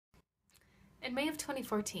In May of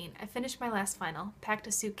 2014, I finished my last final, packed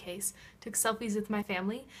a suitcase, took selfies with my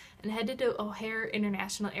family, and headed to O'Hare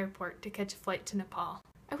International Airport to catch a flight to Nepal.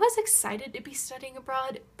 I was excited to be studying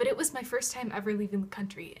abroad, but it was my first time ever leaving the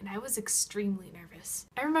country, and I was extremely nervous.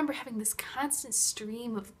 I remember having this constant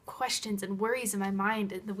stream of questions and worries in my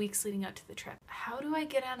mind in the weeks leading up to the trip. How do I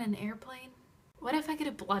get on an airplane? What if I get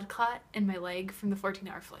a blood clot in my leg from the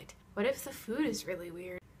 14-hour flight? What if the food is really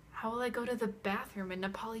weird? How will I go to the bathroom in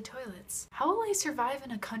Nepali toilets? How will I survive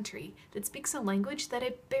in a country that speaks a language that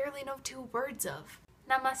I barely know 2 words of?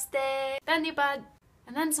 Namaste, dhanyabad.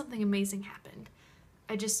 And then something amazing happened.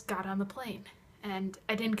 I just got on the plane, and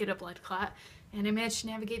I didn't get a blood clot, and I managed to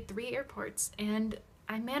navigate 3 airports, and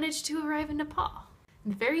I managed to arrive in Nepal.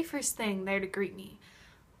 And the very first thing there to greet me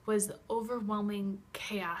was the overwhelming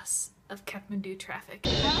chaos of Kathmandu traffic.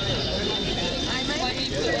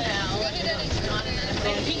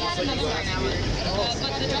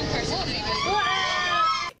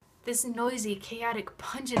 This noisy, chaotic,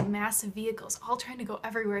 pungent mass of vehicles all trying to go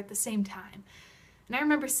everywhere at the same time. And I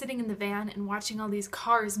remember sitting in the van and watching all these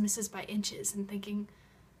cars misses by inches and thinking,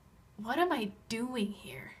 what am I doing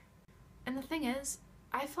here? And the thing is,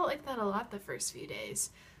 I felt like that a lot the first few days,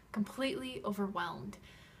 completely overwhelmed.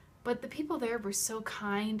 But the people there were so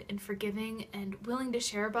kind and forgiving and willing to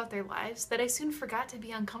share about their lives that I soon forgot to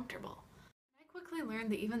be uncomfortable. I quickly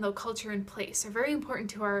learned that even though culture and place are very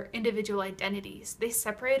important to our individual identities, they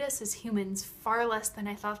separate us as humans far less than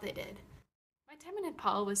I thought they did. My time in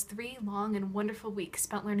Nepal was 3 long and wonderful weeks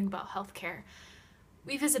spent learning about healthcare.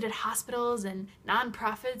 We visited hospitals and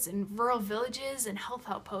nonprofits and rural villages and health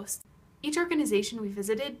outposts. Each organization we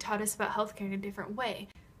visited taught us about healthcare in a different way.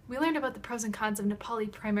 We learned about the pros and cons of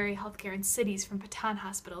Nepali primary healthcare in cities from Patan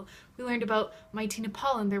Hospital. We learned about Mighty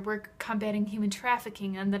Nepal and their work combating human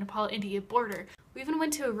trafficking on the Nepal-India border. We even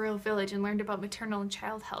went to a rural village and learned about maternal and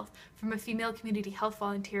child health from a female community health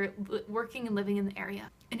volunteer working and living in the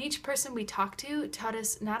area. And each person we talked to taught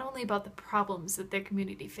us not only about the problems that their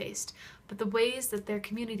community faced, but the ways that their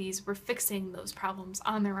communities were fixing those problems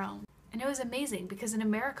on their own. And it was amazing because in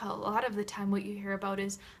America, a lot of the time what you hear about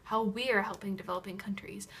is how we are helping developing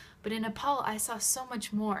countries. But in Nepal, I saw so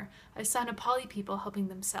much more. I saw Nepali people helping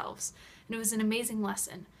themselves, and it was an amazing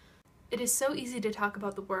lesson. It is so easy to talk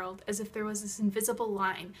about the world as if there was this invisible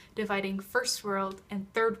line dividing first world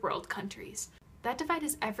and third world countries. That divide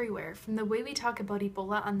is everywhere, from the way we talk about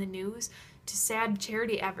Ebola on the news to sad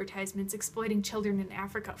charity advertisements exploiting children in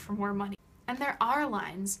Africa for more money. And there are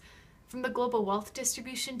lines, from the global wealth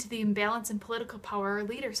distribution to the imbalance in political power our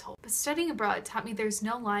leaders hold. But studying abroad taught me there's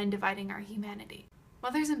no line dividing our humanity.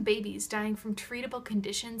 Mothers and babies dying from treatable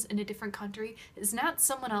conditions in a different country is not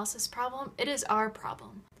someone else's problem, it is our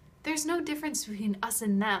problem. There's no difference between us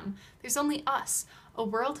and them, there's only us, a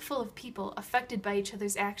world full of people affected by each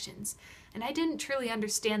other's actions. And I didn't truly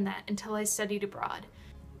understand that until I studied abroad.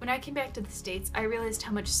 When I came back to the States, I realized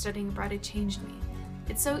how much studying abroad had changed me.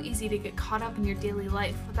 It's so easy to get caught up in your daily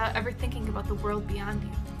life without ever thinking about the world beyond you.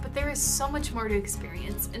 But there is so much more to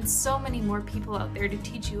experience and so many more people out there to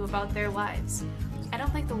teach you about their lives. I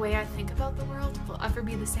don't think the way I think about the world will ever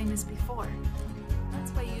be the same as before.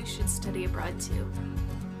 That's why you should study abroad too.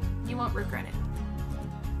 You won't regret it.